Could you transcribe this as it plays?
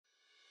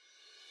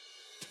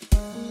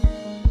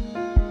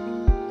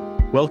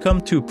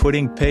Welcome to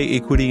Putting Pay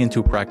Equity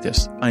into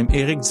Practice. I'm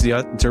Eric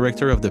Diot,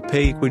 Director of the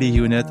Pay Equity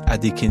Unit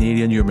at the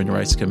Canadian Human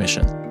Rights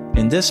Commission.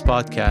 In this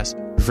podcast,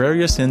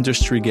 various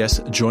industry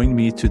guests join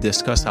me to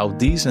discuss how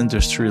these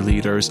industry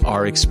leaders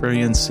are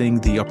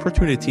experiencing the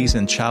opportunities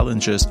and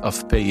challenges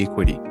of pay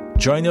equity.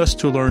 Join us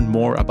to learn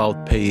more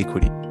about pay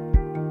equity.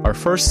 Our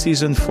first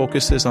season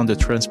focuses on the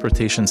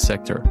transportation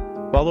sector.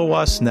 Follow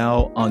us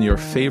now on your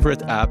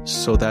favorite apps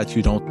so that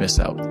you don't miss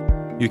out.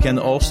 You can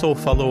also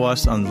follow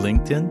us on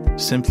LinkedIn.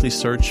 Simply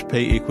search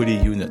Pay Equity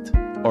Unit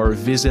or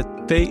visit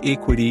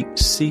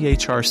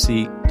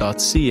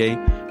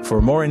payequitychrc.ca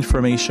for more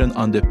information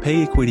on the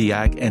Pay Equity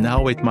Act and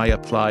how it might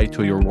apply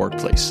to your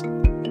workplace.